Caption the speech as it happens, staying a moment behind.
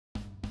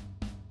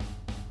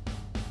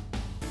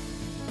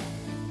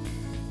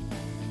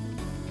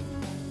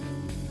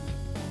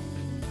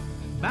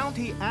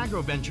Bounty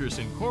Agro Ventures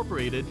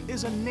Incorporated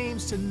is a name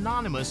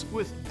synonymous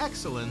with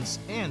excellence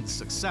and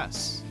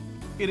success.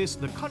 It is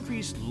the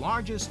country's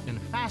largest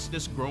and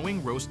fastest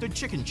growing roasted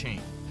chicken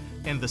chain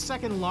and the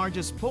second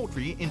largest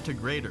poultry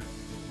integrator,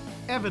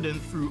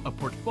 evident through a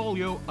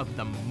portfolio of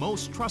the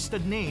most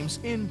trusted names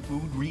in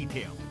food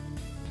retail.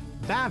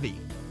 Bavi,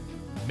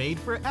 made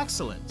for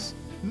excellence,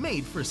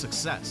 made for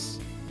success.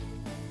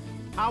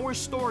 Our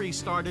story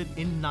started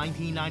in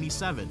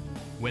 1997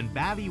 when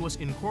Bavi was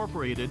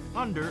incorporated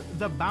under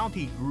the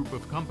Bounty Group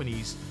of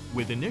companies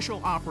with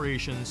initial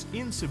operations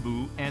in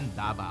Cebu and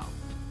Davao.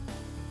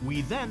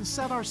 We then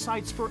set our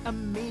sights for a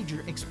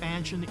major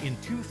expansion in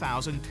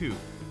 2002,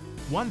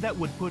 one that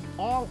would put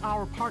all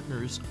our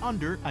partners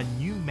under a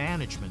new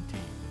management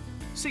team.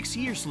 6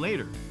 years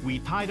later, we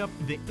tied up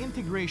the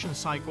integration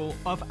cycle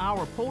of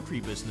our poultry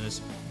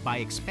business by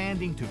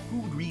expanding to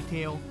food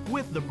retail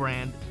with the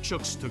brand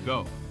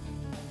Chooks-to-Go.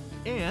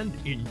 And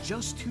in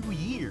just 2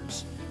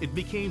 years, it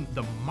became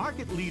the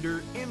market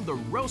leader in the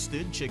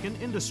roasted chicken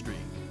industry.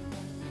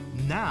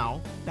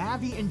 Now,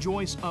 Bavi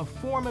enjoys a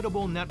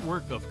formidable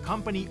network of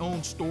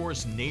company-owned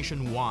stores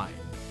nationwide,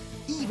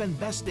 even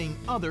besting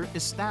other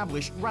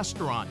established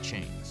restaurant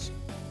chains.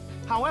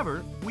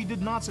 However, we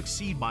did not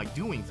succeed by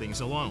doing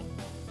things alone.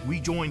 We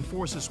joined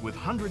forces with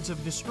hundreds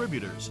of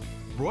distributors,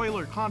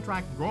 broiler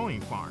contract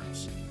growing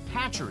farms,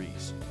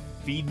 hatcheries,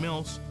 feed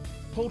mills,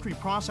 poultry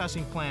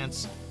processing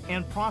plants,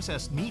 and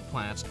processed meat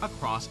plants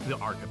across the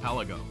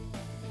archipelago.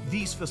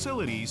 These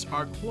facilities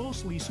are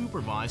closely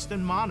supervised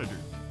and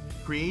monitored,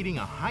 creating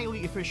a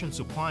highly efficient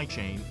supply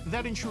chain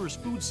that ensures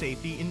food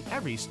safety in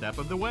every step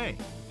of the way.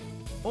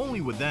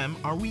 Only with them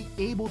are we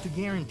able to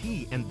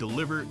guarantee and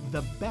deliver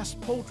the best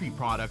poultry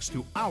products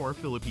to our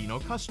Filipino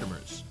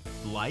customers,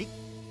 like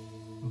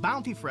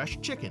Bounty Fresh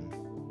Chicken.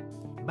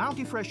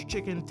 Bounty Fresh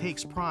Chicken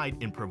takes pride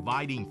in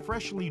providing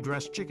freshly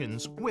dressed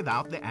chickens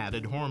without the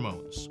added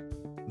hormones.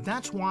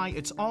 That's why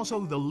it's also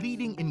the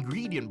leading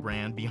ingredient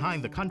brand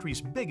behind the country's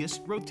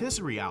biggest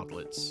rotisserie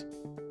outlets.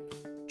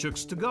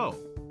 Chooks-to-Go.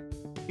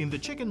 In the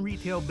chicken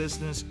retail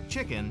business,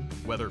 chicken,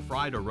 whether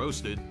fried or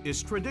roasted,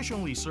 is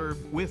traditionally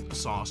served with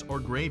sauce or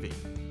gravy.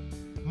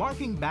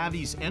 Marking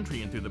Bavi's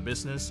entry into the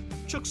business,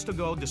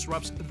 Chooks-to-Go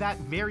disrupts that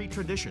very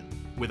tradition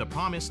with a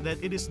promise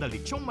that it is the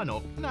lechong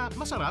manok na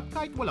masarap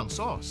kahit walang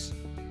sauce.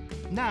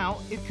 Now,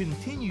 it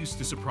continues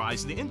to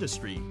surprise the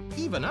industry,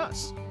 even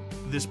us.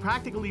 This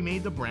practically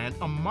made the brand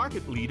a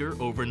market leader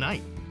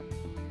overnight.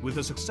 With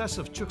the success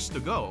of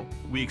Chooks-to-Go,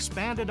 we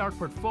expanded our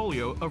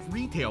portfolio of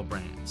retail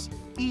brands,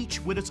 each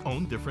with its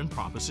own different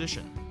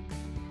proposition.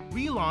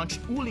 We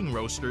launched Uling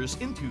Roasters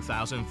in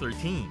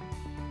 2013.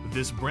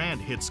 This brand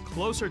hits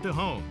closer to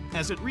home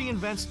as it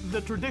reinvents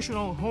the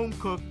traditional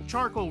home-cooked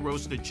charcoal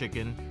roasted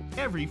chicken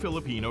every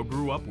Filipino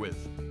grew up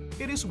with.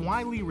 It is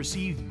widely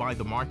received by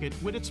the market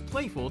with its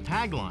playful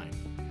tagline,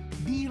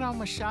 "Di raw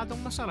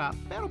masyadong masarap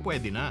pero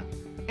pwede na,"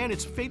 and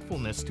its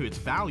faithfulness to its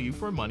value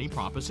for money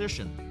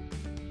proposition.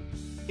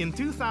 In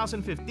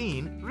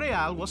 2015,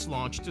 Reyal was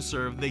launched to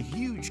serve the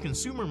huge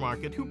consumer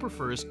market who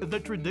prefers the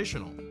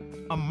traditional,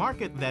 a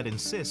market that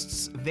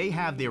insists they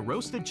have their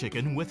roasted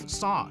chicken with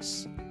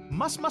sauce.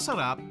 Mas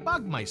masarap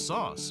pag may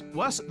sauce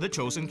was the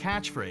chosen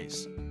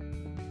catchphrase.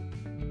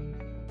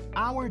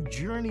 Our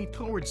journey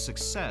towards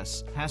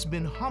success has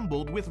been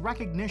humbled with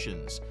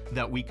recognitions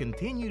that we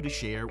continue to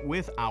share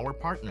with our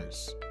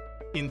partners.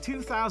 In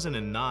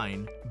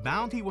 2009,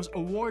 Bounty was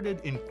awarded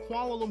in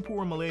Kuala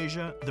Lumpur,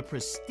 Malaysia, the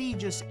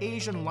prestigious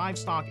Asian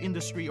Livestock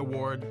Industry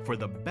Award for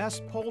the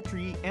Best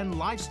Poultry and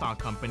Livestock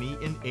Company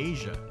in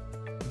Asia.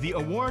 The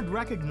award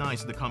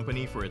recognized the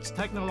company for its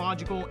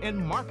technological and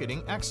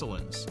marketing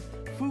excellence,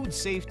 food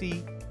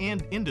safety,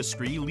 and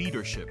industry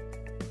leadership.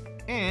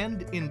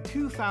 And in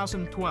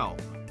 2012,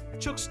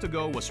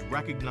 Chooks-to-Go was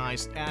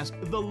recognized as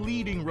the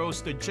leading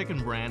roasted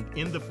chicken brand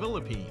in the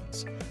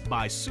Philippines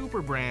by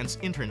Super Brands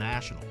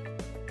International.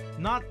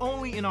 Not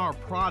only in our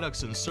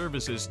products and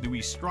services do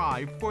we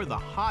strive for the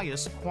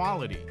highest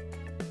quality.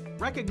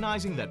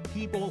 Recognizing that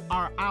people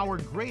are our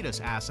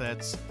greatest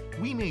assets,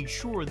 we made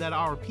sure that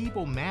our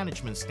people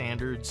management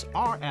standards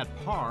are at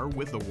par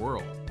with the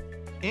world.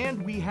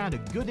 And we had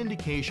a good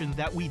indication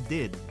that we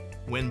did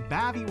when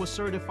Bavi was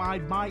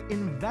certified by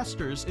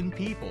Investors in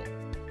People,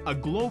 a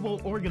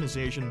global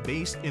organization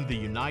based in the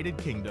United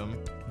Kingdom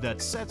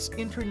that sets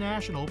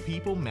international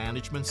people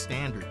management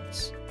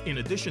standards. In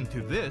addition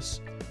to this,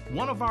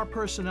 one of our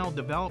personnel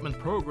development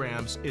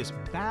programs is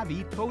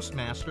Bavi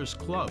Toastmasters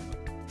Club,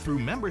 through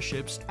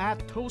memberships at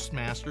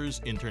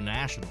Toastmasters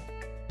International.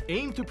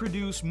 Aimed to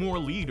produce more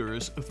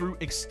leaders through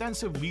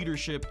extensive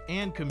leadership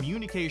and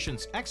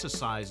communications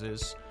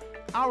exercises,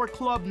 our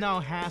club now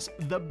has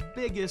the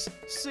biggest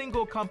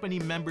single company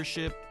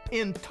membership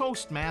in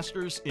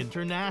Toastmasters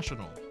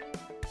International.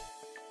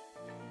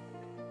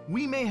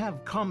 We may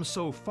have come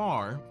so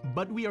far,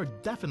 but we are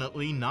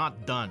definitely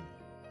not done.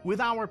 With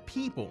our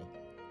people,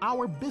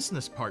 our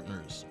business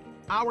partners,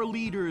 our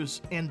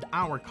leaders, and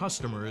our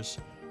customers,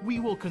 we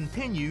will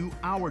continue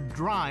our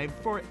drive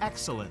for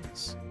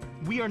excellence.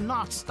 We are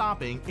not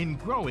stopping in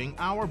growing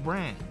our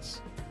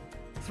brands.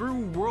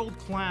 Through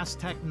world-class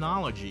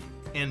technology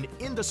and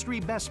industry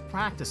best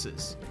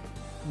practices,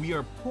 we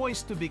are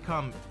poised to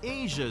become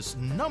Asia's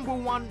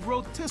 #1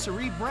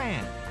 rotisserie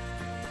brand.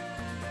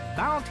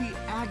 Bounty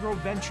Agro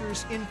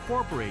Ventures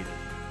Incorporated.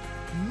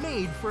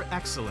 Made for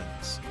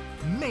excellence.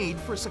 Made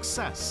for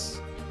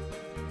success.